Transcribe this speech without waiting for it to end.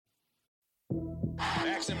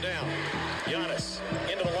Backs him down. Giannis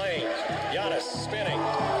into the lane. Giannis spinning.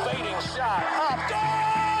 Fading shot. Up.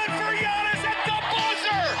 Good for Giannis at the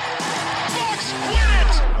buzzer. Bucks win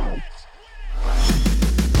it.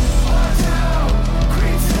 Our town,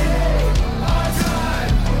 Green City, our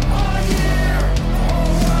time, our year,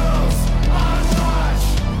 whole world's on watch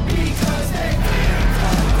because they fear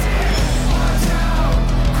the Our town,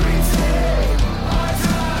 Green City, our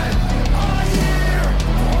time, our year,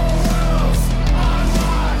 whole world's on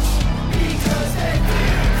watch because they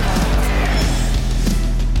fear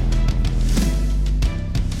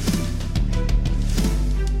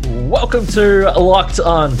Welcome to Locked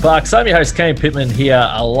On Bucks. I'm your host, Kane Pittman, here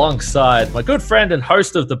alongside my good friend and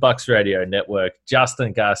host of the Bucks Radio Network,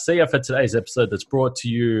 Justin Garcia, for today's episode that's brought to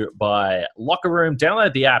you by Locker Room.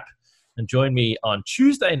 Download the app and join me on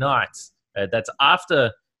Tuesday nights. That's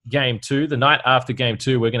after Game 2. The night after Game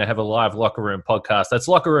 2, we're going to have a live Locker Room podcast. That's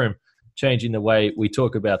Locker Room, changing the way we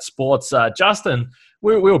talk about sports. Justin,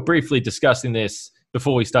 we were briefly discussing this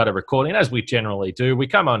before we started recording, as we generally do. We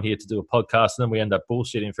come on here to do a podcast, and then we end up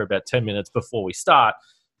bullshitting for about 10 minutes before we start.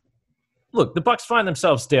 Look, the Bucks find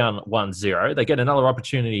themselves down 1-0. They get another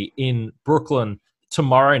opportunity in Brooklyn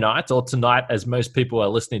tomorrow night, or tonight, as most people are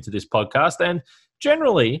listening to this podcast. And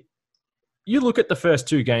generally, you look at the first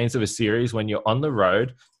two games of a series when you're on the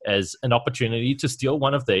road as an opportunity to steal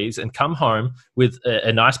one of these and come home with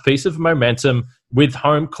a nice piece of momentum with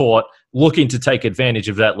home court, looking to take advantage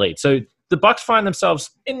of that lead. So the Bucks find themselves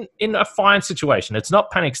in a fine situation. It's not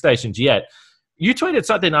panic stations yet. You tweeted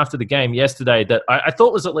something after the game yesterday that I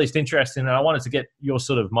thought was at least interesting, and I wanted to get your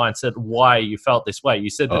sort of mindset why you felt this way. You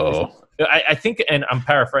said that I think, and I'm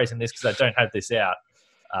paraphrasing this because I don't have this out,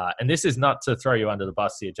 and this is not to throw you under the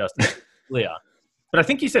bus here, Justin, Leah, but I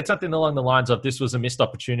think you said something along the lines of this was a missed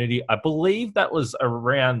opportunity. I believe that was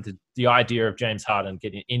around the idea of James Harden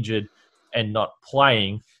getting injured and not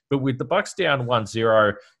playing. But with the Bucks down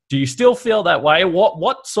 1-0, do you still feel that way?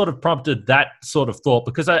 What sort of prompted that sort of thought?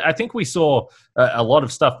 Because I think we saw a lot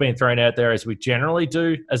of stuff being thrown out there, as we generally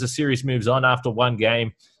do as a series moves on after one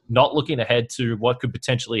game, not looking ahead to what could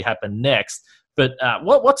potentially happen next. But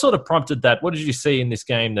what sort of prompted that? What did you see in this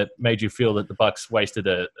game that made you feel that the Bucks wasted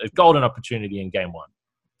a golden opportunity in game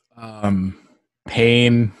one?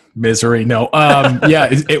 Pain, misery. No. Yeah,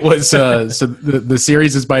 it was. So the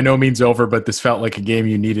series is by no means over, but this felt like a game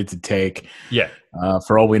you needed to take. Yeah.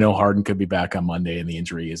 For all we know, Harden could be back on Monday and the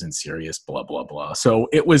injury isn't serious, blah, blah, blah. So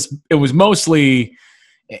it was mostly,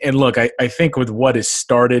 and look, I think with what has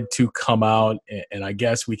started to come out, and I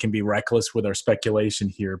guess we can be reckless with our speculation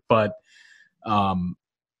here, but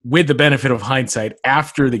with the benefit of hindsight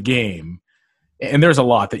after the game, and there's a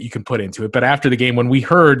lot that you can put into it, but after the game, when we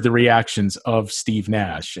heard the reactions of Steve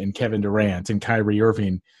Nash and Kevin Durant and Kyrie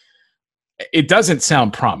Irving, it doesn't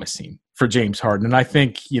sound promising for James Harden. And I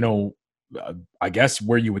think, I guess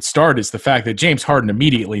where you would start is the fact that James Harden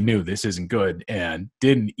immediately knew this isn't good and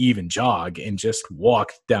didn't even jog and just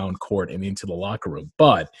walked down court and into the locker room.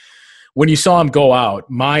 But when you saw him go out,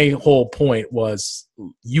 my whole point was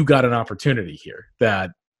you got an opportunity here that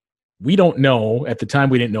we don't know. At the time,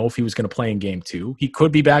 we didn't know if he was going to play in game 2. He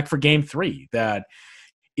could be back for game 3. That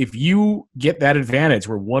if you get that advantage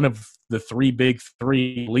where one of the big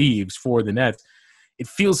three leaves for the Nets, it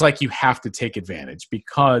feels like you have to take advantage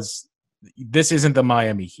because this isn't the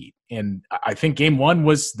Miami Heat. And I think game 1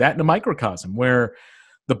 was that in a microcosm where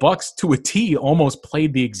the Bucks to a T almost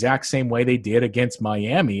played the exact same way they did against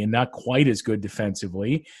Miami and not quite as good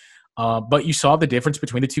defensively. But you saw the difference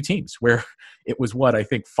between the two teams where it was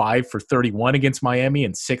 5 for 31 against Miami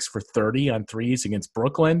and 6 for 30 on threes against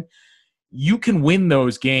Brooklyn. You can win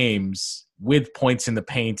those games with points in the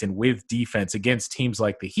paint and with defense against teams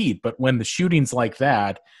like the Heat. But when the shooting's like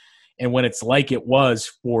that, and when it's like it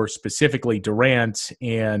was for specifically Durant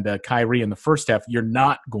and Kyrie in the first half, you're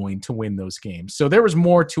not going to win those games. So there was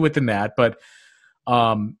more to it than that. But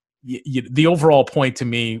the overall point to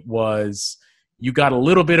me was you got a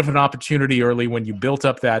little bit of an opportunity early when you built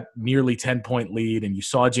up that nearly 10-point lead and you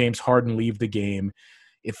saw James Harden leave the game.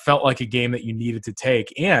 It felt like a game that you needed to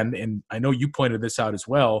take. And I know you pointed this out as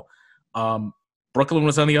well, Brooklyn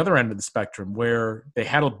was on the other end of the spectrum where they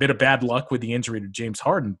had a bit of bad luck with the injury to James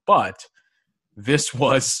Harden, but this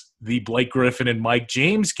was the Blake Griffin and Mike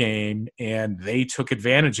James game, and they took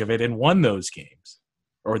advantage of it and won those games,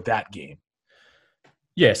 or that game.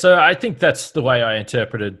 Yeah, so I think that's the way I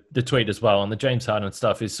interpreted the tweet as well. And the James Harden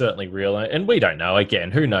stuff is certainly real. And we don't know.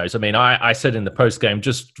 Again, who knows? I mean, I said in the postgame,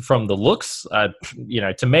 just from the looks,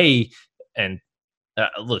 to me, and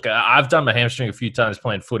look, I've done my hamstring a few times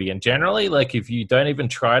playing footy, and generally, like if you don't even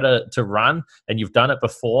try to run and you've done it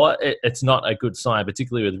before, it's not a good sign,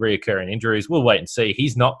 particularly with reoccurring injuries. We'll wait and see.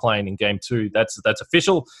 He's not playing in game 2. That's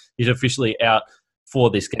official. He's officially out for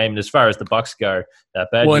this game. And as far as the Bucks go,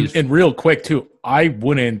 bad news. And real quick too, I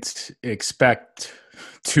wouldn't expect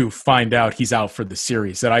to find out he's out for the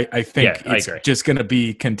series. That I think it's just going to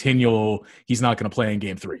be continual. He's not going to play in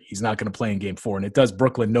game 3. He's not going to play in game 4. And it does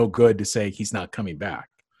Brooklyn no good to say he's not coming back.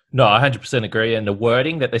 No, I 100% agree. And the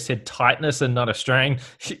wording that they said tightness and not a strain,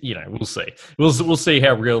 we'll see. We'll see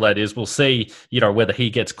how real that is. We'll see, whether he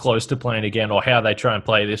gets close to playing again or how they try and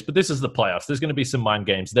play this. But this is the playoffs. There's going to be some mind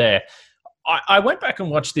games there. I went back and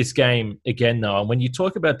watched this game again, though, and when you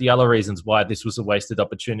talk about the other reasons why this was a wasted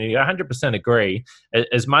opportunity, I 100% agree.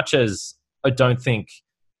 As much as I don't think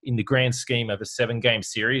in the grand scheme of a 7-game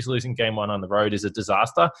series, losing game 1 on the road is a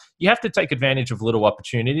disaster, you have to take advantage of little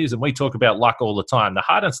opportunities, and we talk about luck all the time. The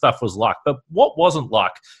hard-earned stuff was luck, but what wasn't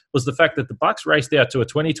luck was the fact that the Bucks raced out to a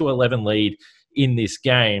 20-11 lead in this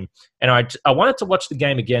game, and I wanted to watch the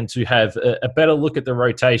game again to have a better look at the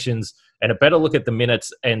rotations and a better look at the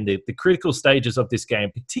minutes and the critical stages of this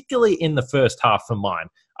game, particularly in the first half for mine.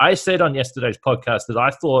 I said on yesterday's podcast that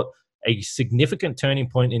I thought a significant turning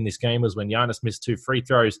point in this game was when Giannis missed 2 free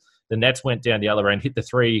throws. The Nets went down the other end, hit the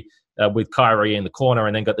 3 with Kyrie in the corner,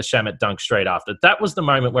 and then got the Shamet dunk straight after. That was the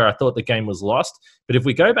moment where I thought the game was lost. But if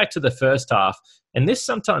we go back to the first half, and this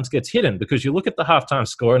sometimes gets hidden because you look at the halftime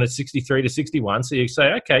score and it's 63-61, so you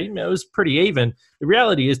say, okay, it was pretty even. The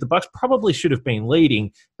reality is the Bucks probably should have been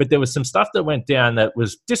leading, but there was some stuff that went down that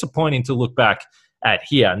was disappointing to look back at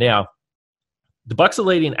here. Now, the Bucks are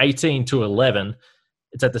leading 18-11.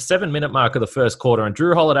 It's at the 7-minute mark of the first quarter, and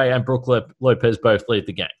Drew Holiday and Brook Lopez both lead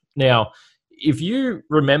the game. Now, if you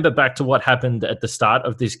remember back to what happened at the start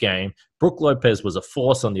of this game, Brook Lopez was a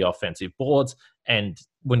force on the offensive boards, and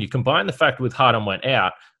when you combine the fact with Harden went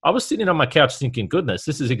out, I was sitting on my couch thinking, goodness,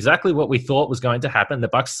 this is exactly what we thought was going to happen. The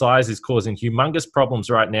Bucks' size is causing humongous problems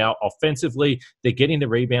right now. Offensively, they're getting the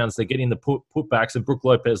rebounds, they're getting the putbacks, and Brook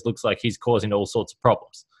Lopez looks like he's causing all sorts of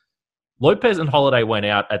problems. Lopez and Holiday went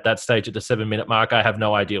out at that stage at the 7-minute mark. I have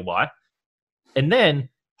no idea why. And then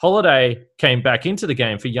Holiday came back into the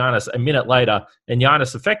game for Giannis a minute later, and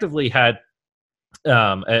Giannis effectively had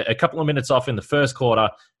a couple of minutes off in the first quarter.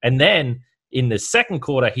 And then in the second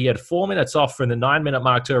quarter, he had 4 minutes off from the 9-minute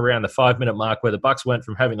mark to around the 5-minute mark, where the Bucks went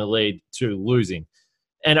from having the lead to losing.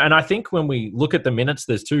 And I think when we look at the minutes,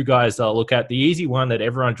 there's 2 guys that I'll look at. The easy one that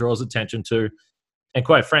everyone draws attention to, and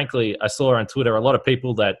quite frankly, I saw on Twitter a lot of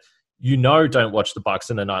people that don't watch the Bucks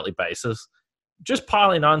on a nightly basis, just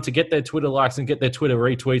piling on to get their Twitter likes and get their Twitter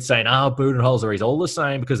retweets saying, Budenholzer, he's all the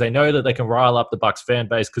same, because they know that they can rile up the Bucks fan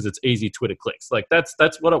base because it's easy Twitter clicks. Like that's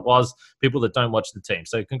what it was, people that don't watch the team.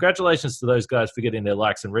 So congratulations to those guys for getting their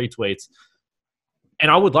likes and retweets. And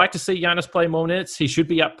I would like to see Giannis play more minutes. He should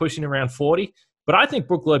be up pushing around 40. But I think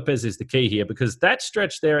Brook Lopez is the key here, because that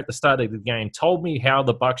stretch there at the start of the game told me how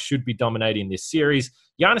the Bucks should be dominating this series.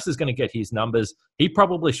 Giannis is going to get his numbers. He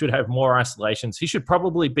probably should have more isolations. He should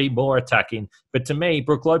probably be more attacking. But to me,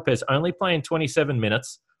 Brook Lopez only playing 27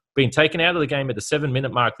 minutes, being taken out of the game at the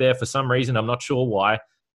 7-minute mark there for some reason, I'm not sure why.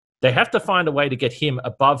 They have to find a way to get him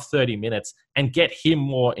above 30 minutes and get him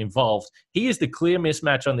more involved. He is the clear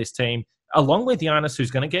mismatch on this team, along with Giannis,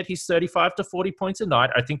 who's going to get his 35 to 40 points a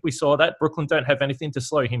night. I think we saw that. Brooklyn don't have anything to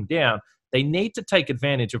slow him down. They need to take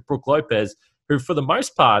advantage of Brook Lopez, who for the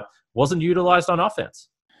most part wasn't utilized on offense.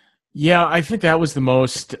 Yeah, I think that was the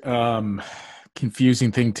most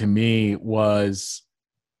confusing thing to me, was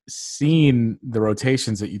seeing the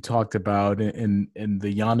rotations that you talked about and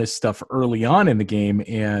the Giannis stuff early on in the game.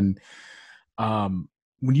 And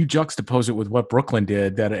when you juxtapose it with what Brooklyn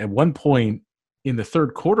did, that at one point in the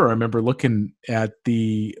third quarter, I remember looking at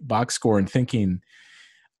the box score and thinking,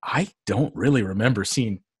 I don't really remember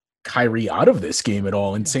seeing Kyrie out of this game at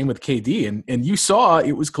all. And same with KD. And you saw,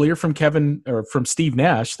 it was clear from from Steve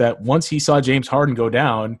Nash that once he saw James Harden go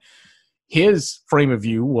down, his frame of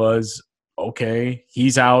view was, okay,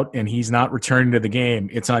 he's out and he's not returning to the game.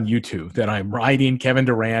 It's on YouTube that I'm riding Kevin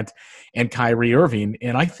Durant and Kyrie Irving.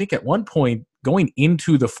 And I think at one point going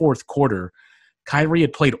into the fourth quarter, Kyrie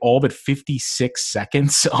had played all but 56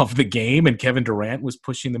 seconds of the game, and Kevin Durant was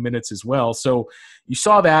pushing the minutes as well. So you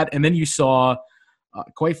saw that, and then you saw,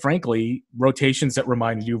 quite frankly, rotations that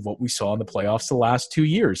reminded you of what we saw in the playoffs the last 2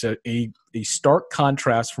 years, a stark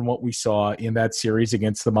contrast from what we saw in that series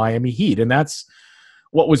against the Miami Heat. And that's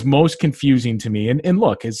what was most confusing to me. And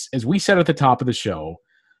look, as we said at the top of the show,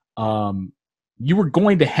 you were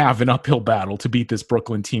going to have an uphill battle to beat this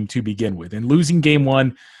Brooklyn team to begin with. And losing game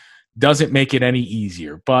 1 doesn't make it any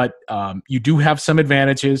easier. But you do have some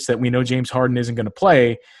advantages that we know James Harden isn't going to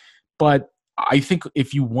play. But I think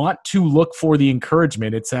if you want to look for the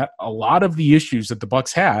encouragement, it's that a lot of the issues that the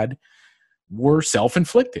Bucks had were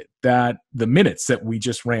self-inflicted, that the minutes that we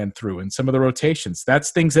just ran through and some of the rotations,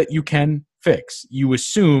 that's things that you can fix. You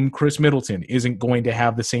assume Chris Middleton isn't going to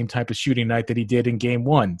have the same type of shooting night that he did in game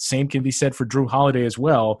one. Same can be said for Drew Holiday as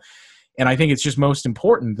well. And I think it's just most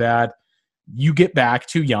important that you get back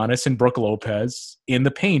to Giannis and Brook Lopez in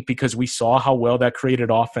the paint, because we saw how well that created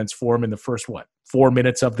offense for him in the first, 4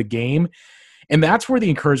 minutes of the game. And that's where the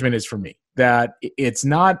encouragement is for me, that it's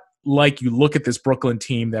not like you look at this Brooklyn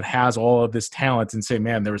team that has all of this talent and say,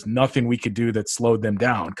 man, there was nothing we could do that slowed them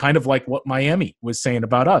down. Kind of like what Miami was saying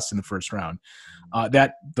about us in the first round,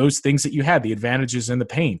 that those things that you had, the advantages in the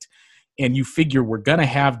paint, and you figure we're going to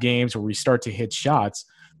have games where we start to hit shots,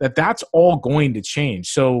 that's all going to change.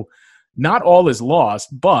 So not all is lost,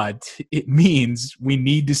 but it means we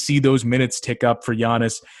need to see those minutes tick up for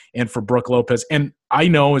Giannis and for Brook Lopez. And I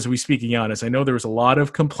know, as we speak of Giannis, I know there was a lot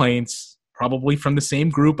of complaints, probably from the same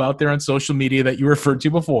group out there on social media that you referred to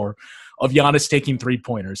before, of Giannis taking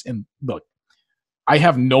 3-pointers. And look, I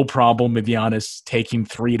have no problem with Giannis taking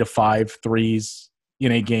 3 to 5 threes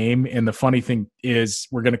in a game. And the funny thing is,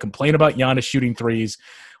 we're going to complain about Giannis shooting threes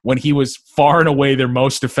when he was far and away their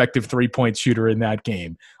most effective 3-point shooter in that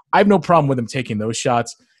game. I have no problem with him taking those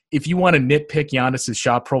shots. If you want to nitpick Giannis's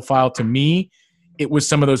shot profile, to me, it was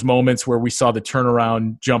some of those moments where we saw the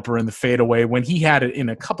turnaround jumper and the fadeaway when he had it in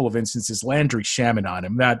a couple of instances, Landry shamming on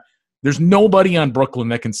him, that there's nobody on Brooklyn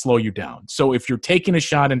that can slow you down. So if you're taking a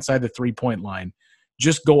shot inside the 3-point line,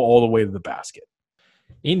 just go all the way to the basket.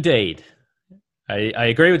 Indeed. I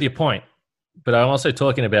agree with your point, but I'm also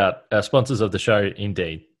talking about sponsors of the show,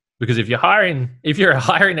 Indeed. Because if you're a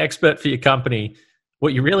hiring expert for your company,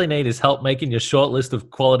 what you really need is help making your short list of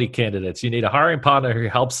quality candidates. You need a hiring partner who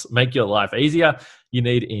helps make your life easier. You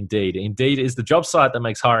need Indeed. Indeed is the job site that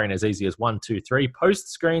makes hiring as easy as 1, 2, 3. Post,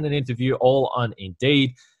 screen, and interview all on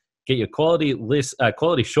Indeed. Get your quality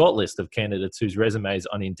short list of candidates whose resumes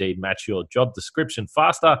on Indeed match your job description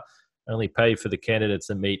faster. Only pay for the candidates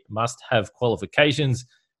that meet must-have qualifications,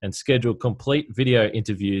 and schedule complete video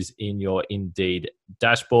interviews in your Indeed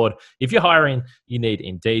dashboard. If you're hiring, you need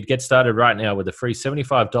Indeed. Get started right now with a free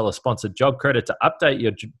 $75 sponsored job credit to update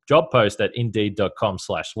your job post at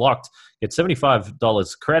Indeed.com/locked. Get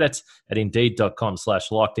 $75 credit at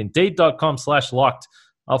Indeed.com/locked. Indeed.com/locked.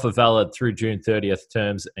 Offer valid through June 30th.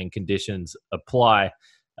 Terms and conditions apply.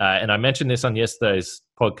 And I mentioned this on yesterday's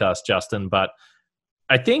podcast, Justin, but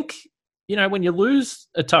I think, when you lose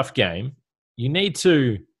a tough game, you need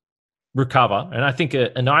to recover. And I think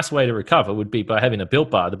a nice way to recover would be by having a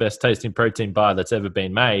Built Bar, the best tasting protein bar that's ever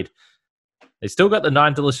been made. They still got the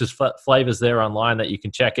 9 delicious flavors there online that you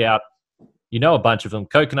can check out. You know a bunch of them: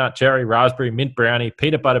 coconut, cherry, raspberry, mint brownie,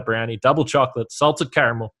 peanut butter brownie, double chocolate, salted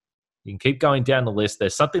caramel. You can keep going down the list.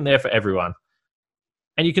 There's something there for everyone.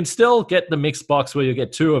 And you can still get the mixed box where you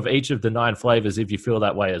get 2 of each of the 9 flavors if you feel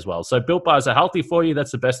that way as well. So Built Bars are healthy for you.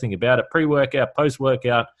 That's the best thing about it. Pre-workout,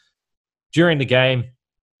 post-workout, during the game,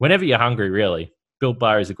 whenever you're hungry, really, Built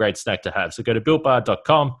Bar is a great snack to have. So go to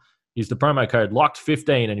BuiltBar.com, use the promo code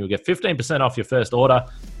LOCKED15, and you'll get 15% off your first order.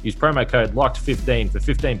 Use promo code LOCKED15 for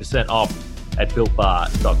 15% off at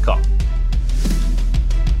BuiltBar.com.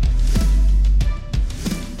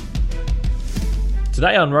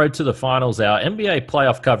 Today on Road to the Finals, our NBA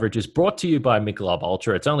playoff coverage is brought to you by Michelob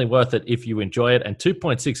Ultra. It's only worth it if you enjoy it, and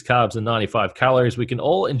 2.6 carbs and 95 calories. We can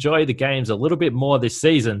all enjoy the games a little bit more this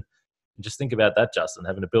season. And just think about that, Justin,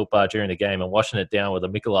 having a Built Bar during a game and washing it down with a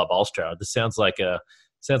Michelob Ultra. This sounds like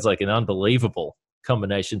an unbelievable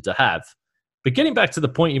combination to have. But getting back to the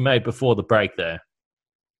point you made before the break there,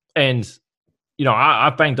 and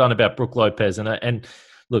I've banged on about Brook Lopez, and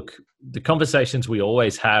look, the conversations we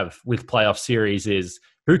always have with playoff series is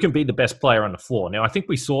who can be the best player on the floor. Now, I think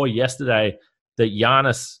we saw yesterday that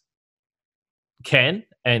Giannis can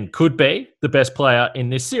and could be the best player in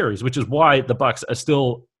this series, which is why the Bucks are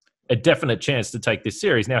still a definite chance to take this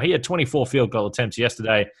series. Now, he had 24 field goal attempts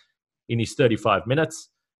yesterday in his 35 minutes.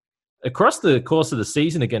 Across the course of the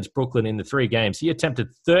season against Brooklyn in the 3 games, he attempted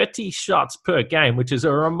 30 shots per game, which is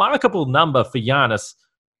a remarkable number for Giannis,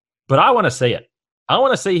 but I want to see it. I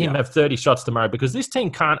want to see him have 30 shots tomorrow, because this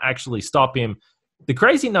team can't actually stop him. The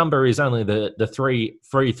crazy number is only the 3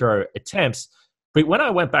 free throw attempts. But when I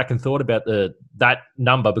went back and thought about that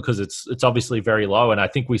number, because it's obviously very low, and I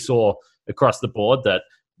think we saw across the board that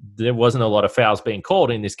there wasn't a lot of fouls being called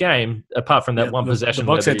in this game, apart from that one possession.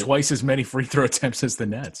 The Bucks had twice as many free throw attempts as the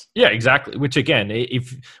Nets. Yeah, exactly. Which, again,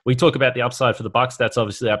 if we talk about the upside for the Bucks, that's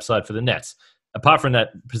obviously the upside for the Nets. apart from that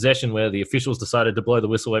possession where the officials decided to blow the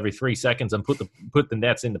whistle every 3 seconds and put the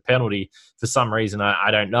Nets in the penalty for some reason, I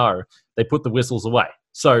don't know, they put the whistles away.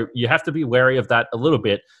 So you have to be wary of that a little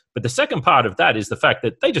bit. But the second part of that is the fact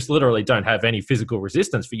that they just literally don't have any physical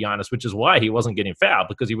resistance for Giannis, which is why he wasn't getting fouled,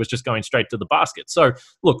 because he was just going straight to the basket. So,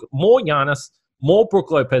 look, more Giannis, more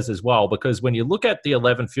Brook Lopez as well, because when you look at the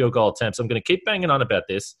 11 field goal attempts, I'm going to keep banging on about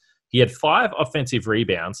this. He had 5 offensive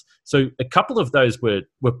rebounds. So a couple of those were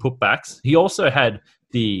putbacks. He also had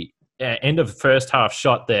the end of the first half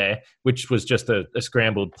shot there, which was just a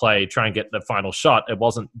scrambled play, try and get the final shot. It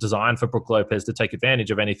wasn't designed for Brook Lopez to take advantage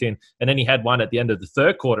of anything. And then he had one at the end of the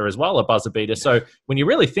third quarter as well, a buzzer beater. So when you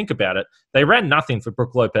really think about it, they ran nothing for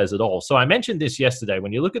Brook Lopez at all. So I mentioned this yesterday.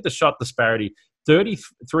 When you look at the shot disparity,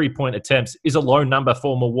 33-point attempts is a low number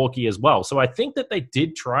for Milwaukee as well. So I think that they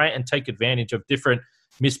did try and take advantage of different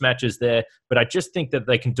mismatches there, but I just think that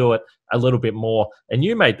they can do it a little bit more. And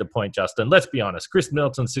you made the point, Justin. Let's be honest. Chris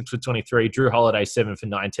Middleton, 6 for 23. Drew Holiday, 7 for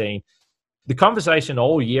 19. The conversation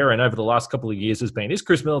all year and over the last couple of years has been, is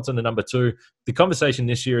Chris Middleton the number 2? The conversation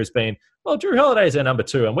this year has been, well, Drew Holiday is our number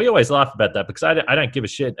 2. And we always laugh about that because I don't give a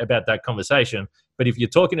shit about that conversation. But if you're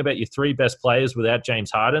talking about your 3 best players without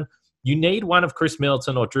James Harden, you need one of Chris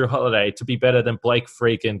Middleton or Drew Holiday to be better than Blake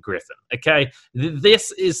freaking Griffin, okay?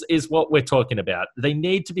 This is what we're talking about. They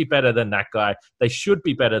need to be better than that guy. They should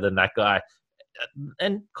be better than that guy.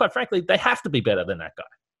 And quite frankly, they have to be better than that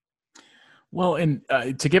guy. Well, and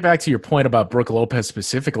to get back to your point about Brook Lopez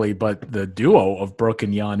specifically, but the duo of Brook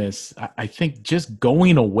and Giannis, I think just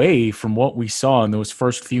going away from what we saw in those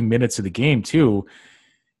first few minutes of the game too,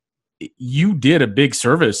 you did a big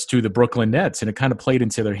service to the Brooklyn Nets, and it kind of played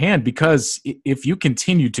into their hand, because if you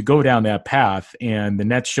continue to go down that path and the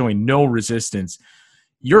Nets showing no resistance,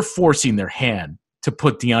 you're forcing their hand to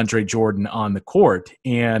put DeAndre Jordan on the court.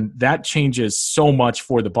 And that changes so much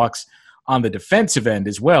for the Bucks on the defensive end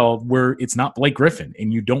as well, where it's not Blake Griffin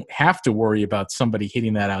and you don't have to worry about somebody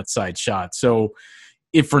hitting that outside shot. So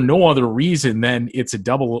if for no other reason, then it's a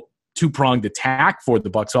double 2-pronged attack for the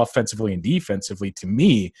Bucks offensively and defensively. To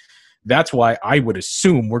me, that's why I would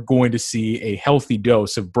assume we're going to see a healthy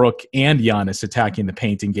dose of Brook and Giannis attacking the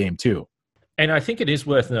paint in game 2. And I think it is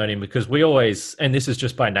worth noting, because we always, and this is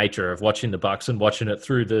just by nature of watching the Bucks and watching it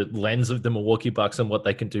through the lens of the Milwaukee Bucks and what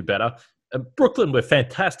they can do better. Brooklyn were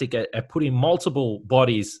fantastic at putting multiple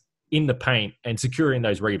bodies in the paint and securing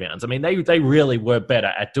those rebounds. I mean, they really were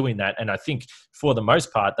better at doing that. And I think for the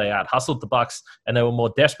most part, they out-hustled the Bucks and they were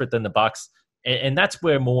more desperate than the Bucks. And that's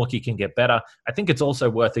where Milwaukee can get better. I think it's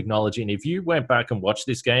also worth acknowledging, if you went back and watched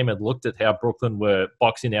this game and looked at how Brooklyn were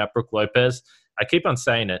boxing out Brook Lopez, I keep on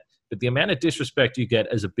saying it, but the amount of disrespect you get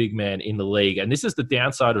as a big man in the league, and this is the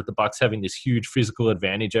downside of the Bucks having this huge physical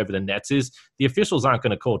advantage over the Nets, is the officials aren't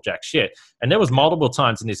going to call jack shit. And there was multiple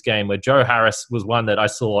times in this game where Joe Harris was one that I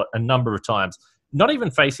saw a number of times, not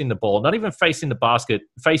even facing the ball, not even facing the basket,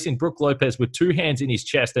 facing Brook Lopez with 2 hands in his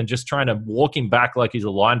chest and just trying to walk him back like he's a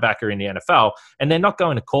linebacker in the NFL, and they're not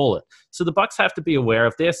going to call it. So the Bucks have to be aware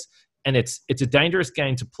of this, and it's a dangerous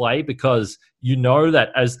game to play, because you know that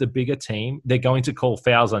as the bigger team, they're going to call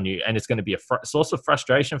fouls on you, and it's going to be a source of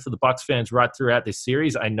frustration for the Bucks fans right throughout this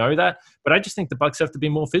series. I know that, but I just think the Bucks have to be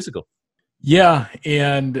more physical. Yeah,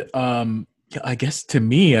 and I guess to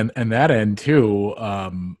me, and that end too,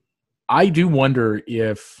 I do wonder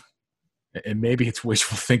if, and maybe it's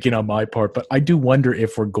wishful thinking on my part, but I do wonder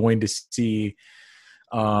if we're going to see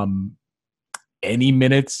any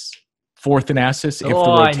minutes for Thanasis. If the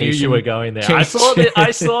rotation I knew you were going there. I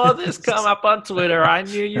saw this come up on Twitter. I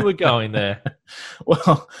knew you were going there.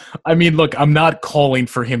 Well, I mean, look, I'm not calling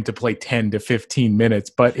for him to play 10 to 15 minutes,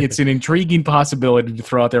 but it's an intriguing possibility to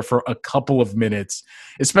throw out there for a couple of minutes,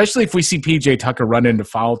 especially if we see PJ Tucker run into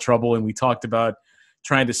foul trouble. And we talked about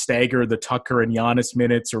trying to stagger the Tucker and Giannis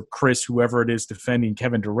minutes, or Chris, whoever it is defending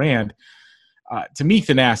Kevin Durant. To me,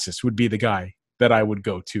 Thanasis would be the guy that I would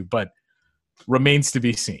go to, but remains to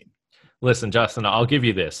be seen. Listen, Justin, I'll give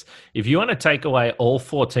you this. If you want to take away all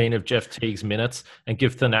 14 of Jeff Teague's minutes and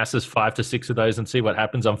give Thanasis 5 to 6 of those and see what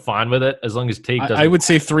happens, I'm fine with it, as long as Teague doesn't. I would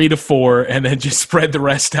say 3 to 4 and then just spread the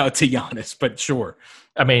rest out to Giannis, but sure.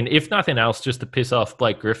 I mean, if nothing else, just to piss off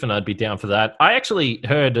Blake Griffin, I'd be down for that. I actually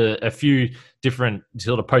heard a few different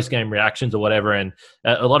sort of post-game reactions or whatever, and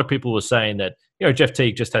a lot of people were saying that, Jeff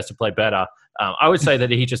Teague just has to play better. I would say that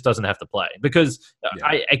he just doesn't have to play, because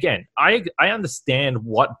I understand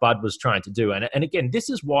what Bud was trying to do. And again, this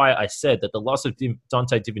is why I said that the loss of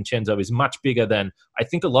Dante DiVincenzo is much bigger than I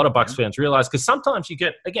think a lot of Bucks fans realize, because sometimes you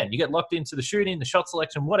get locked into the shooting, the shot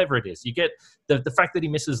selection, whatever it is. You get the fact that he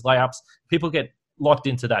misses layups. People get locked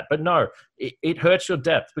into that. But no, it hurts your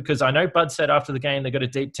depth, because I know Bud said after the game they got a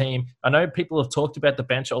deep team. I know people have talked about the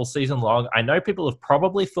bench all season long. I know people have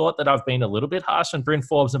probably thought that I've been a little bit harsh on Bryn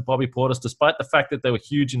Forbes and Bobby Portis, despite the fact that they were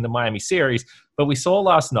huge in the Miami series. But we saw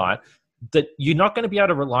last night that you're not going to be able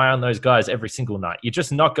to rely on those guys every single night. You're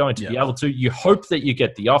just not going to be able to. You hope that you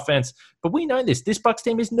get the offense. But we know this. This Bucks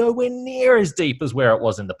team is nowhere near as deep as where it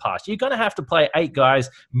was in the past. You're going to have to play 8 guys,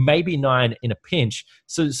 maybe 9 in a pinch.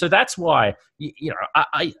 So that's why,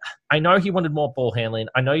 I know he wanted more ball handling.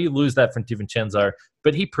 I know you lose that from DiVincenzo,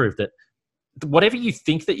 but he proved it. Whatever you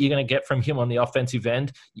think that you're going to get from him on the offensive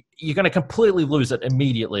end, you're going to completely lose it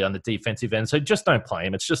immediately on the defensive end. So just don't play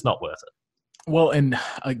him. It's just not worth it. Well, and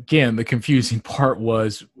again, the confusing part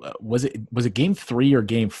was it game 3 or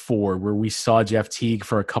game 4 where we saw Jeff Teague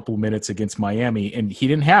for a couple minutes against Miami and he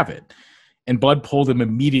didn't have it, and Bud pulled him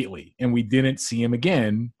immediately, and we didn't see him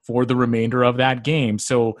again for the remainder of that game.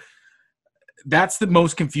 So that's the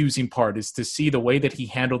most confusing part, is to see the way that he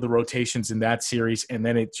handled the rotations in that series, and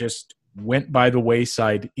then it just went by the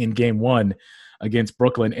wayside in game 1 against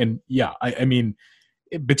Brooklyn. And yeah, I mean,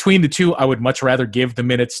 between the two, I would much rather give the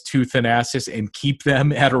minutes to Thanasis and keep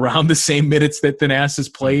them at around the same minutes that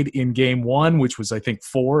Thanasis played in game 1, which was, I think,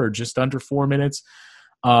 4 or just under 4 minutes.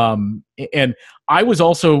 And I was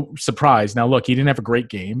also surprised. Now, look, he didn't have a great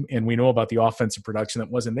game, and we know about the offensive production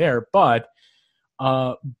that wasn't there, but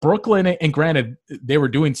Brooklyn, and granted, they were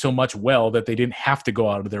doing so much well that they didn't have to go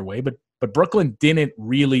out of their way, but Brooklyn didn't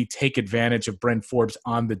really take advantage of Bryn Forbes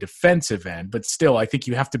on the defensive end. But still, I think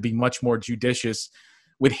you have to be much more judicious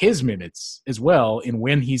with his minutes as well in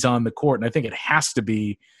when he's on the court. And I think it has to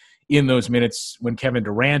be in those minutes when Kevin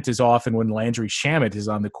Durant is off and when Landry Shamet is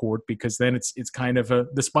on the court, because then it's kind of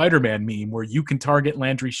the Spider-Man meme where you can target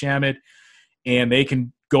Landry Shamet and they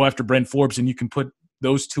can go after Bryn Forbes, and you can put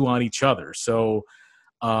those two on each other. So,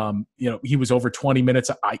 he was over 20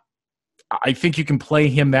 minutes. I think you can play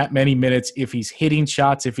him that many minutes if he's hitting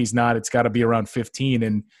shots. If he's not, it's got to be around 15,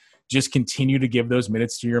 and just continue to give those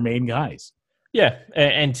minutes to your main guys. Yeah,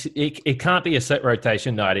 and it can't be a set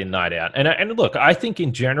rotation night in, night out. And look, I think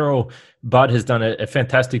in general, Bud has done a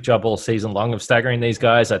fantastic job all season long of staggering these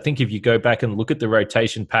guys. I think if you go back and look at the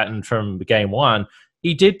rotation pattern from game 1,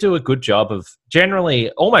 he did do a good job of generally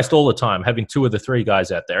almost all the time having 2 of the 3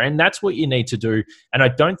 guys out there. And that's what you need to do. And I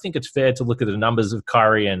don't think it's fair to look at the numbers of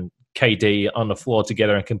Kyrie and KD on the floor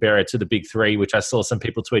together and compare it to the big 3, which I saw some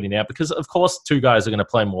people tweeting out, because of course 2 guys are going to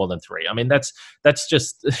play more than 3. I mean, that's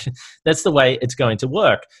just that's the way it's going to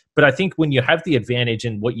work. But I think when you have the advantage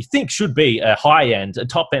in what you think should be a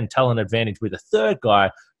top end talent advantage with a 3rd guy,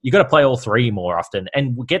 you got to play all 3 more often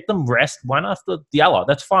and get them rest one after the other.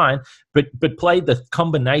 That's fine, but play the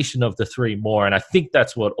combination of the 3 more. And I think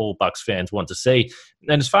that's what all Bucks fans want to see.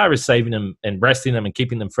 And as far as saving them and resting them and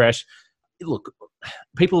keeping them fresh, look,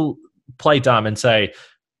 people play dumb and say,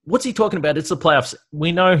 what's he talking about? It's the playoffs.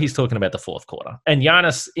 We know he's talking about the 4th quarter. And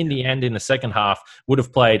Giannis, in the end, in the second half, would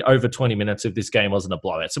have played over 20 minutes if this game wasn't a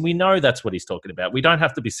blowout. So we know that's what he's talking about. We don't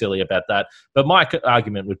have to be silly about that. But my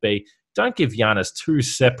argument would be, don't give Giannis 2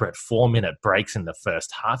 separate 4-minute breaks in the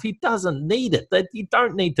first half. He doesn't need it. You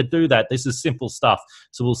don't need to do that. This is simple stuff.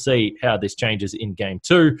 So we'll see how this changes in game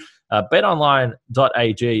 2.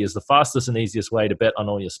 BetOnline.ag is the fastest and easiest way to bet on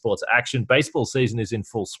all your sports action. Baseball season is in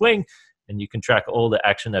full swing, and you can track all the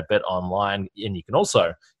action at BetOnline. And you can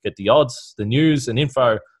also get the odds, the news, and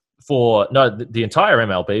info for the entire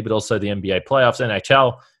MLB, but also the NBA playoffs,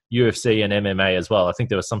 NHL, UFC, and MMA as well. I think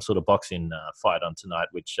there was some sort of boxing fight on tonight,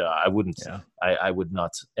 which I would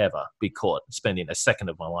not ever be caught spending a second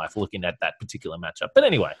of my life looking at that particular matchup. But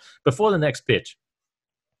anyway, before the next pitch,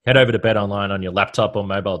 head over to BetOnline on your laptop or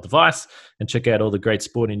mobile device and check out all the great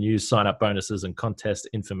sporting news, sign-up bonuses, and contest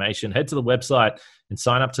information. Head to the website and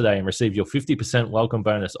sign up today and receive your 50% welcome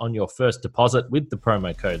bonus on your first deposit with the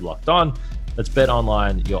promo code LOCKEDON. That's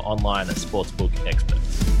BetOnline, your online sportsbook experts.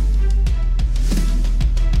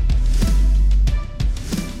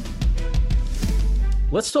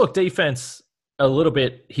 Let's talk defense a little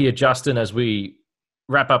bit here, Justin, as we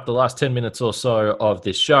wrap up the last 10 minutes or so of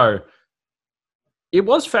this show. It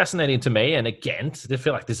was fascinating to me, and again, I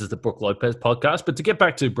feel like this is the Brook Lopez podcast, but to get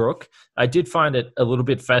back to Brook, I did find it a little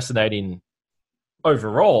bit fascinating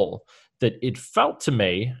overall that it felt to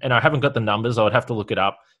me, and I haven't got the numbers, I would have to look it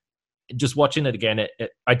up, just watching it again,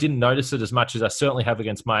 I didn't notice it as much as I certainly have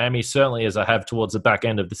against Miami, certainly as I have towards the back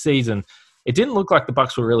end of the season. It didn't look like the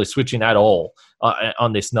Bucks were really switching at all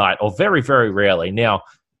on this night, or very, very rarely. Now,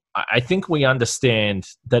 I think we understand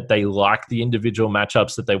that they like the individual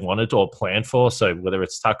matchups that they wanted or planned for. So whether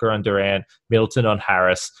it's Tucker on Durant, Middleton on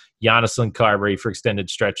Harris, Giannis on Kyrie for extended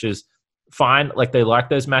stretches, fine. Like, they like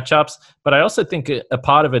those matchups. But I also think a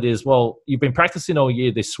part of it is, well, you've been practicing all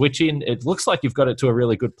year, this switching. It looks like you've got it to a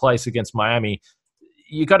really good place against Miami.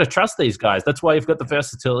 You got to trust these guys. That's why you've got the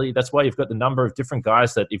versatility. That's why you've got the number of different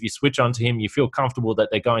guys that if you switch onto him, you feel comfortable that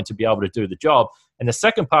they're going to be able to do the job. And the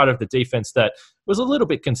second part of the defense that was a little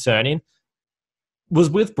bit concerning was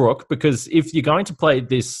with Brook, because if you're going to play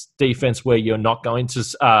this defense where you're not going to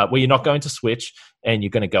switch and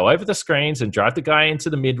you're going to go over the screens and drive the guy into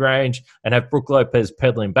the mid-range and have Brook Lopez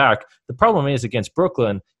pedaling back, the problem is against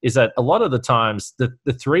Brooklyn is that a lot of the times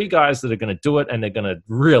the three guys that are going to do it and they're going to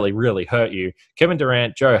really, really hurt you, Kevin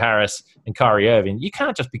Durant, Joe Harris, and Kyrie Irving, you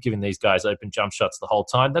can't just be giving these guys open jump shots the whole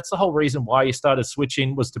time. That's the whole reason why you started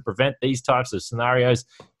switching, was to prevent these types of scenarios.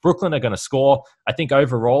 Brooklyn are going to score. I think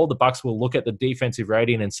overall the Bucks will look at the defensive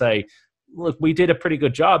rating and say, look, we did a pretty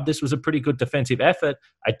good job. This was a pretty good defensive effort.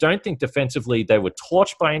 I don't think defensively they were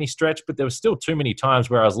torched by any stretch, but there was still too many times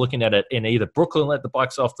where I was looking at it and either Brooklyn let the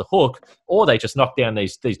Bucks off the hook or they just knocked down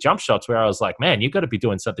these jump shots where I was like, man, you've got to be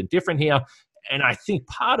doing something different here. And I think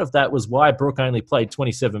part of that was why Brook only played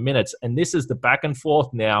 27 minutes. And this is the back and forth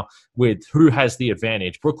now with who has the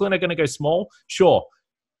advantage. Brooklyn are going to go small, sure.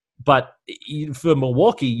 But for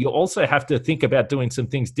Milwaukee, you also have to think about doing some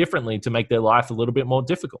things differently to make their life a little bit more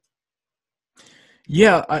difficult.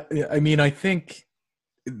 Yeah, I mean, I think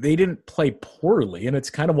they didn't play poorly, and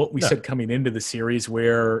it's kind of what we said coming into the series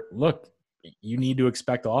where, look, you need to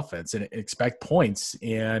expect offense and expect points,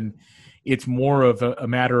 and it's more of a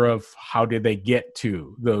matter of how did they get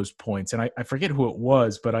to those points. And I forget who it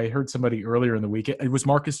was, but I heard somebody earlier in the week, it was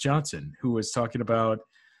Marcus Johnson, who was talking about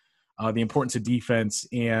the importance of defense.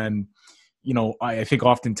 And you know, I think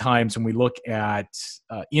oftentimes when we look at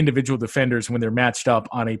individual defenders, when they're matched up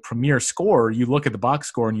on a premier score, you look at the box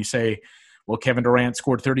score and you say, well, Kevin Durant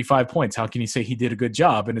scored 35 points. How can you say he did a good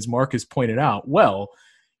job? And as Marcus pointed out, well,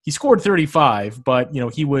 he scored 35, but, you know,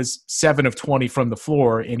 he was 7 of 20 from the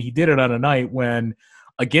floor, and he did it on a night when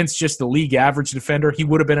against just the league average defender, he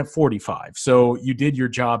would have been at 45. So you did your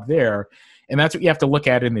job there. And that's what you have to look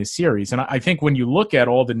at in this series. And I think when you look at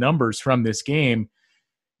all the numbers from this game,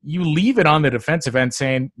 you leave it on the defensive end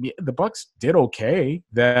saying the Bucks did okay.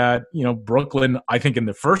 That, you know, Brooklyn, I think in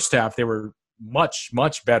the first half, they were much,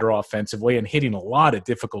 much better offensively and hitting a lot of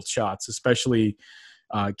difficult shots, especially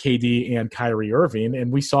KD and Kyrie Irving.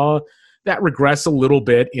 And we saw that regress a little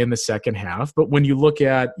bit in the second half. But when you look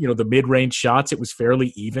at, you know, the mid-range shots, it was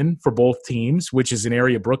fairly even for both teams, which is an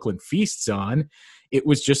area Brooklyn feasts on. It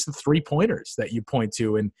was just the three-pointers that you point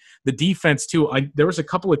to. And the defense, too, there was a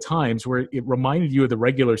couple of times where it reminded you of the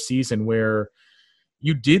regular season where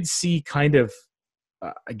you did see kind of,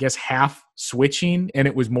 I guess, half switching, and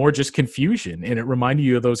it was more just confusion. And it reminded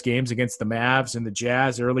you of those games against the Mavs and the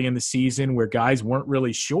Jazz early in the season where guys weren't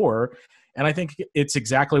really sure. And I think it's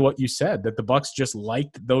exactly what you said, that the Bucks just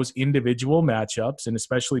liked those individual matchups, and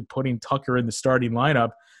especially putting Tucker in the starting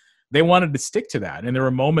lineup. They wanted to stick to that. And there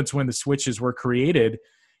were moments when the switches were created.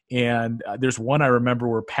 And there's one I remember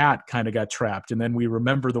where Pat kind of got trapped. And then we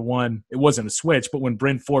remember the one, it wasn't a switch, but when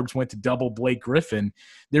Bryn Forbes went to double Blake Griffin,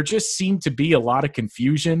 there just seemed to be a lot of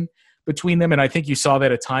confusion between them. And I think you saw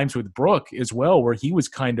that at times with Brook as well, where he was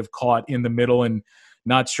kind of caught in the middle and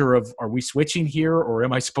not sure of, are we switching here, or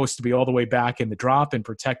am I supposed to be all the way back in the drop and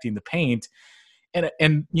protecting the paint?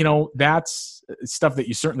 And you know, that's stuff that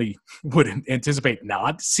you certainly would anticipate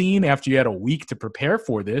not seeing after you had a week to prepare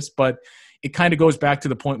for this. But it kind of goes back to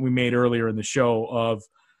the point we made earlier in the show of,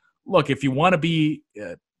 look, if you want to be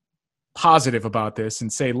positive about this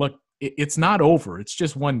and say, look, it's not over. It's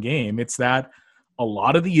just one game. It's that a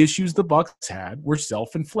lot of the issues the Bucks had were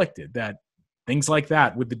self-inflicted, that things like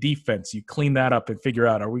that with the defense, you clean that up and figure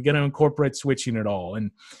out, are we going to incorporate switching at all?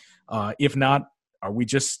 And if not, are we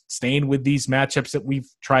just staying with these matchups that we've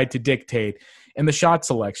tried to dictate, and the shot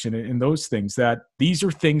selection and those things, that these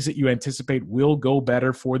are things that you anticipate will go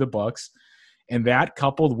better for the Bucks. And that,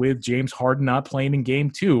 coupled with James Harden not playing in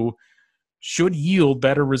game 2, should yield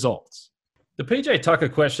better results. The PJ Tucker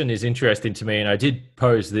question is interesting to me, and I did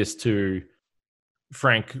pose this to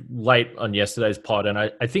Frank late on yesterday's pod, and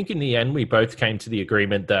I think in the end we both came to the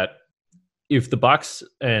agreement that if the Bucks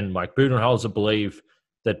and Mike Budenholzer believe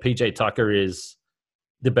that PJ Tucker is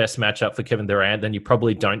the best matchup for Kevin Durant, then you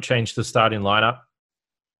probably don't change the starting lineup.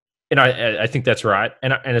 And I think that's right.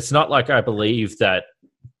 And it's not like I believe that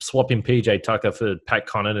swapping PJ Tucker for Pat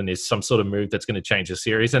Connaughton is some sort of move that's going to change the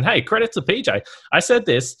series. And hey, credit to PJ. I said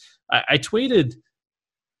this. I tweeted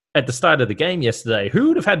at the start of the game yesterday, who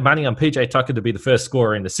would have had money on PJ Tucker to be the first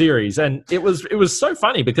scorer in the series? And it was so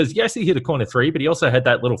funny because, yes, he hit a corner three, but he also had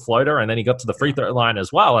that little floater, and then he got to the free throw line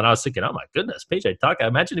as well. And I was thinking, oh, my goodness, PJ Tucker,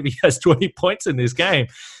 imagine if he has 20 points in this game.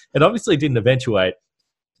 It obviously didn't eventuate.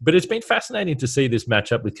 But it's been fascinating to see this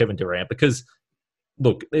matchup with Kevin Durant because,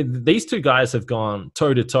 look, these two guys have gone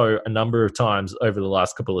toe-to-toe a number of times over the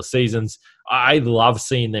last couple of seasons. I love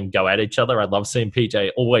seeing them go at each other. I love seeing PJ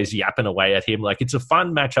always yapping away at him. Like, it's a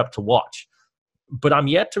fun matchup to watch. But I'm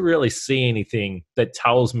yet to really see anything that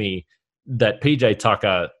tells me that PJ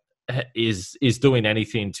Tucker is doing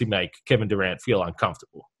anything to make Kevin Durant feel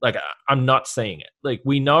uncomfortable. Like, I'm not seeing it. Like,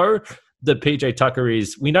 we know that PJ Tucker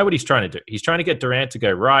we know what he's trying to do. He's trying to get Durant to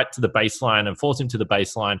go right to the baseline and force him to the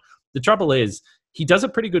baseline. The trouble is, he does a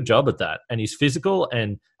pretty good job at that, and he's physical.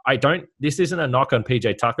 And this isn't a knock on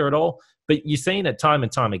PJ Tucker at all, but you're seeing it time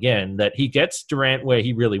and time again that he gets Durant where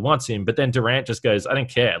he really wants him, but then Durant just goes, I don't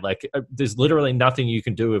care. Like, there's literally nothing you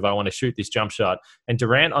can do if I want to shoot this jump shot. And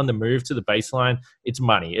Durant on the move to the baseline, it's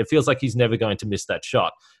money. It feels like he's never going to miss that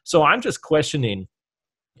shot. So I'm just questioning,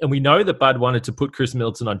 and we know that Bud wanted to put Chris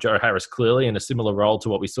Middleton on Joe Harris clearly in a similar role to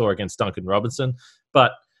what we saw against Duncan Robinson,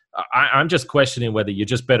 but I'm just questioning whether you're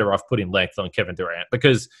just better off putting length on Kevin Durant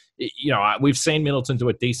because, we've seen Middleton do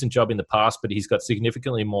a decent job in the past, but he's got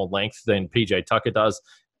significantly more length than PJ Tucker does.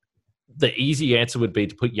 The easy answer would be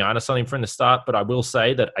to put Giannis on him from the start, but I will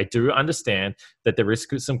say that I do understand that there is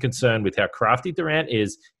some concern with how crafty Durant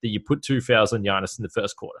is that you put 2 fouls on Giannis in the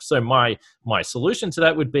first quarter. So my solution to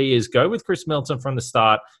that would be is go with Chris Middleton from the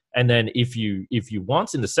start, and then if you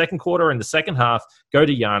want in the second quarter, in the second half, go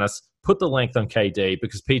to Giannis, put the length on KD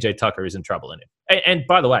because PJ Tucker is in trouble in him. And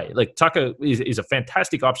by the way, like Tucker is a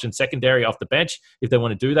fantastic option secondary off the bench if they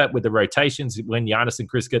want to do that with the rotations when Giannis and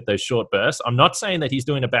Chris get those short bursts. I'm not saying that he's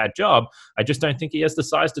doing a bad job. I just don't think he has the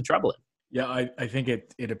size to trouble him. Yeah, I think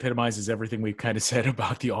it epitomizes everything we've kind of said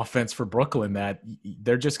about the offense for Brooklyn, that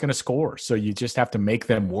they're just going to score. So you just have to make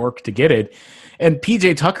them work to get it. And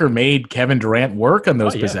PJ Tucker made Kevin Durant work on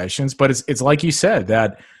those possessions. But it's like you said,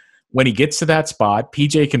 that when he gets to that spot,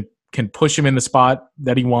 PJ can push him in the spot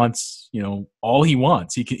that he wants, all he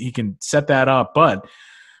wants. He can set that up. But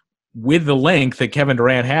with the length that Kevin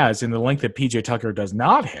Durant has and the length that PJ Tucker does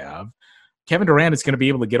not have, Kevin Durant is going to be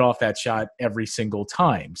able to get off that shot every single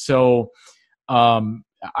time. So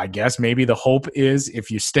I guess maybe the hope is if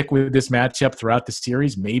you stick with this matchup throughout the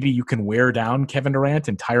series, maybe you can wear down Kevin Durant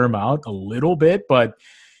and tire him out a little bit. But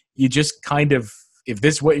you just kind of, if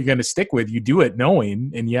this is what you're going to stick with, you do it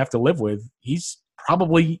knowing, and you have to live with, he's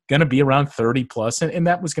probably going to be around 30 plus, and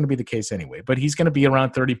that was going to be the case anyway. But he's going to be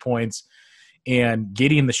around 30 points and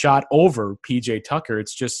getting the shot over PJ Tucker.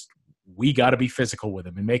 It's just, we got to be physical with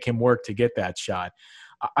him and make him work to get that shot.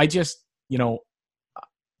 I just,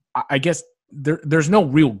 I guess there's no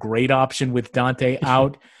real great option with Dante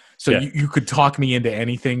out. So you could talk me into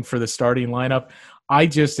anything for the starting lineup. I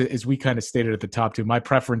just, as we kind of stated at the top too, my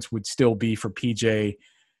preference would still be for PJ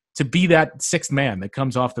to be that sixth man that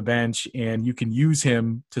comes off the bench, and you can use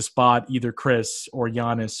him to spot either Chris or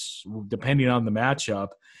Giannis, depending on the matchup,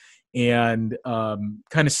 and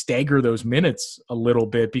kind of stagger those minutes a little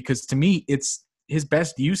bit, because to me, it's his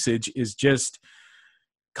best usage is just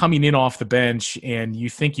coming in off the bench, and you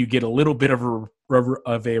think you get a little bit of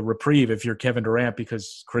a reprieve if you're Kevin Durant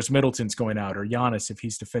because Chris Middleton's going out, or Giannis, if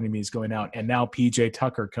he's defending me, is going out, and now PJ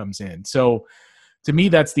Tucker comes in. So to me,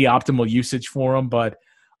 that's the optimal usage for him, but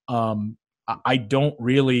I don't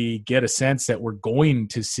really get a sense that we're going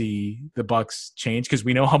to see the Bucks change, because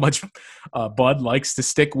we know how much Bud likes to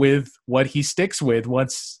stick with what he sticks with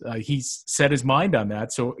once he's set his mind on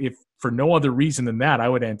that. So if for no other reason than that, I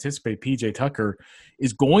would anticipate PJ Tucker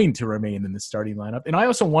is going to remain in the starting lineup. And I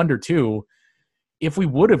also wonder too, if we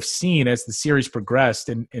would have seen as the series progressed,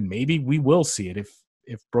 and maybe we will see it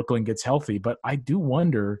if Brooklyn gets healthy, but I do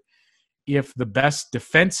wonder if the best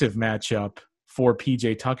defensive matchup for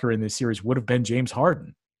PJ Tucker in this series would have been James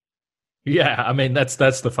Harden. Yeah, I mean, that's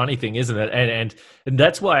the funny thing, isn't it? And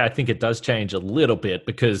that's why I think it does change a little bit,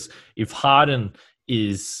 because if Harden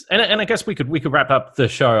is, and I guess we could wrap up the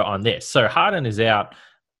show on this. So Harden is out.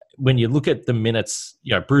 When you look at the minutes,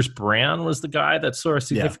 Bruce Brown was the guy that saw a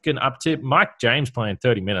significant uptick. Mike James playing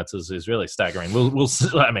 30 minutes is really staggering. We'll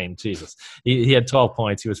I mean, Jesus. He had 12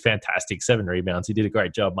 points. He was fantastic, 7 rebounds. He did a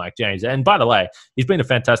great job, Mike James. And by the way, he's been a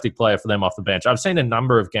fantastic player for them off the bench. I've seen a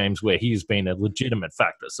number of games where he's been a legitimate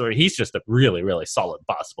factor. So he's just a really, really solid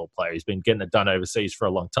basketball player. He's been getting it done overseas for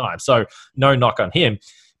a long time. So no knock on him.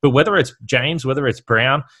 But whether it's James, whether it's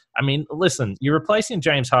Brown, I mean, listen, you're replacing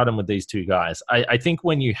James Harden with these two guys. I think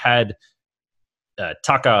when you had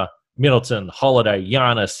Tucker, Middleton, Holiday,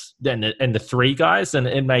 Giannis, and the three guys, and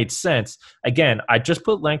it made sense. Again, I just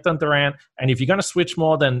put length on Durant, and if you're going to switch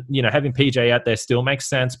more, then having PJ out there still makes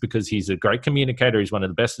sense because he's a great communicator. He's one of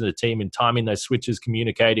the best in the team in timing those switches,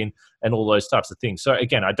 communicating, and all those types of things. So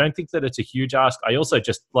again, I don't think that it's a huge ask. I also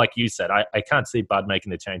just, like you said, I can't see Bud making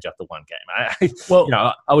the change after one game.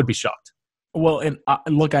 I would be shocked. Well, and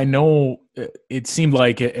look, I know it seemed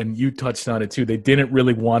like it, and you touched on it too. They didn't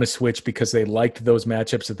really want to switch because they liked those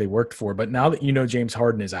matchups that they worked for. But now that James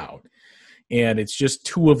Harden is out, and it's just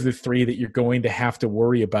two of the three that you're going to have to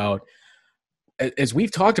worry about, as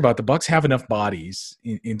we've talked about, the Bucks have enough bodies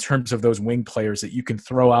in terms of those wing players that you can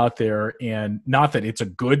throw out there. And not that it's a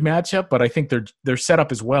good matchup, but I think they're set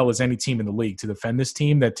up as well as any team in the league to defend this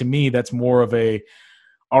team. That to me, that's more of a,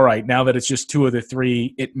 all right, now that it's just two of the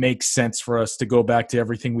three, it makes sense for us to go back to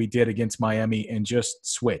everything we did against Miami and just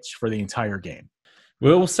switch for the entire game.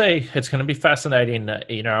 We'll see. It's going to be fascinating.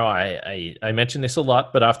 I mention this a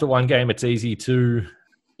lot, but after one game, it's easy to,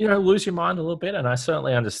 lose your mind a little bit, and I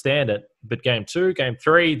certainly understand it. But game 2, game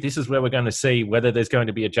 3, this is where we're going to see whether there's going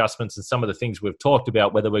to be adjustments in some of the things we've talked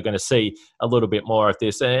about, whether we're going to see a little bit more of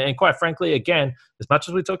this. And quite frankly, again, as much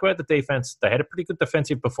as we talk about the defense, they had a pretty good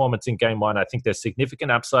defensive performance in game 1. I think there's significant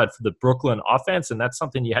upside for the Brooklyn offense, and that's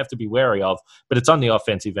something you have to be wary of. But it's on the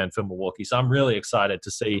offensive end for Milwaukee. So I'm really excited to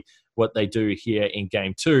see what they do here in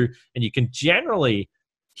game 2. And you can generally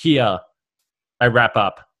hear a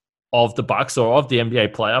wrap-up of the Bucks or of the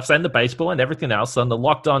NBA playoffs and the baseball and everything else on the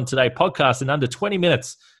Locked On Today podcast in under 20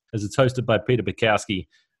 minutes, as it's hosted by Peter Bukowski.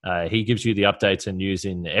 He gives you the updates and news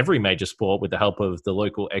in every major sport with the help of the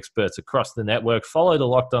local experts across the network. Follow the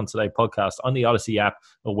Locked On Today podcast on the Odyssey app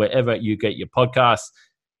or wherever you get your podcasts.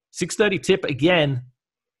 6:30 tip again,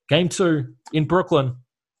 game 2 in Brooklyn.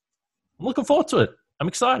 I'm looking forward to it. I'm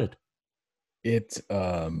excited.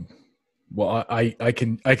 Well, I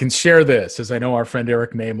can share this, as I know our friend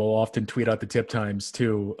Eric Name will often tweet out the tip times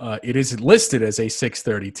too. It is listed as a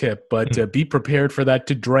 6:30 tip, but be prepared for that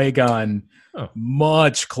to drag on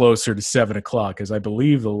much closer to 7 o'clock, as I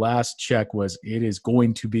believe the last check was it is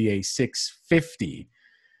going to be a 6:50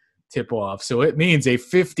 tip off. So it means a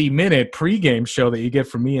 50-minute pregame show that you get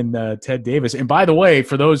from me and Ted Davis. And by the way,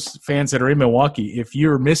 for those fans that are in Milwaukee, if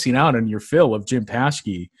you're missing out on your fill of Jim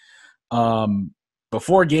Paschke,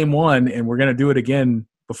 before game 1, and we're going to do it again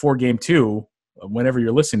before game 2, whenever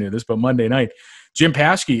you're listening to this, but Monday night, Jim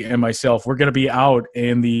Paschke and myself, we're going to be out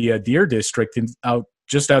in the Deer District and out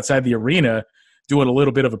just outside the arena doing a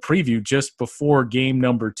little bit of a preview just before game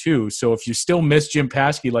number 2. So if you still miss Jim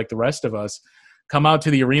Paschke like the rest of us, come out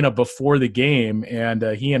to the arena before the game, and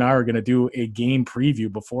he and I are going to do a game preview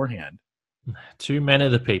beforehand. Two men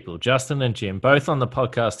of the people, Justin and Jim, both on the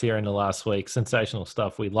podcast here in the last week. Sensational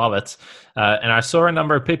stuff. We love it. And I saw a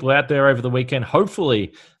number of people out there over the weekend.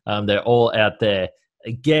 Hopefully they're all out there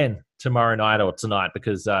again tomorrow night or tonight,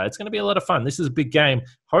 because it's going to be a lot of fun. This is a big game.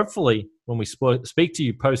 Hopefully when we speak to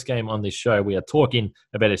you post-game on this show, we are talking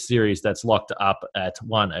about a series that's locked up at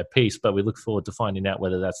 1 apiece, but we look forward to finding out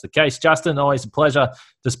whether that's the case. Justin, always a pleasure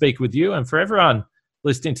to speak with you. And for everyone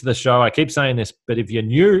listening to the show, I keep saying this, but if you're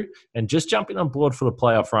new and just jumping on board for the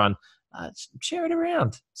playoff run, share it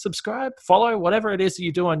around, subscribe, follow, whatever it is that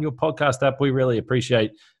you do on your podcast app. We really appreciate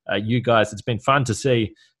you guys. It's been fun to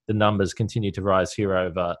see the numbers continue to rise here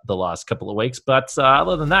over the last couple of weeks. But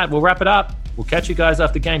other than that, we'll wrap it up. We'll catch you guys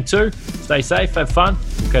after game 2. Stay safe, have fun.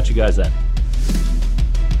 We'll catch you guys then.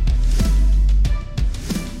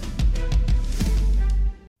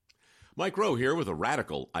 Mike Rowe here with a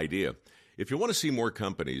radical idea. If you want to see more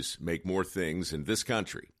companies make more things in this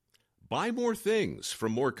country, buy more things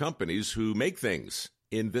from more companies who make things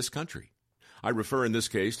in this country. I refer in this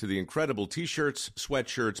case to the incredible T-shirts,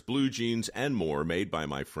 sweatshirts, blue jeans, and more made by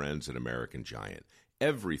my friends at American Giant.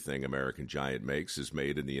 Everything American Giant makes is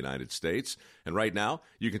made in the United States. And right now,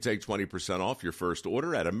 you can take 20% off your first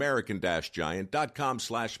order at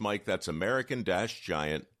american-giant.com/Mike. That's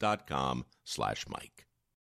american-giant.com/Mike.